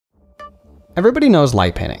Everybody knows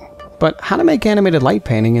light painting, but how to make animated light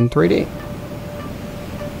painting in 3D?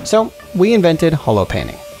 So we invented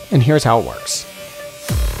holopainting, and here's how it works.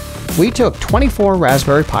 We took 24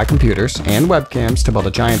 Raspberry Pi computers and webcams to build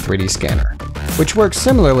a giant 3D scanner, which works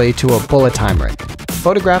similarly to a bullet time ring,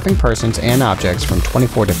 photographing persons and objects from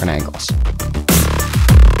 24 different angles.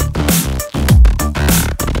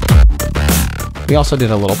 We also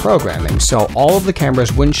did a little programming, so all of the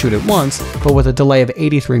cameras wouldn't shoot at once, but with a delay of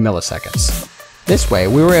 83 milliseconds. This way,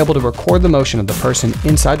 we were able to record the motion of the person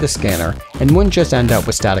inside the scanner and wouldn't just end up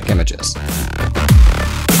with static images.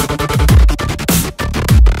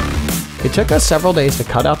 It took us several days to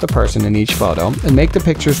cut out the person in each photo and make the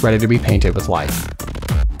pictures ready to be painted with light.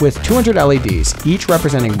 With 200 LEDs, each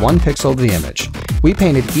representing 1 pixel of the image, we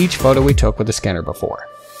painted each photo we took with the scanner before.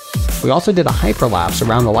 We also did a hyperlapse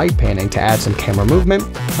around the light painting to add some camera movement,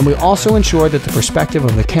 and we also ensured that the perspective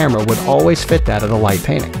of the camera would always fit that of the light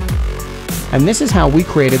painting. And this is how we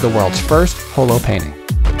created the world's first holo painting.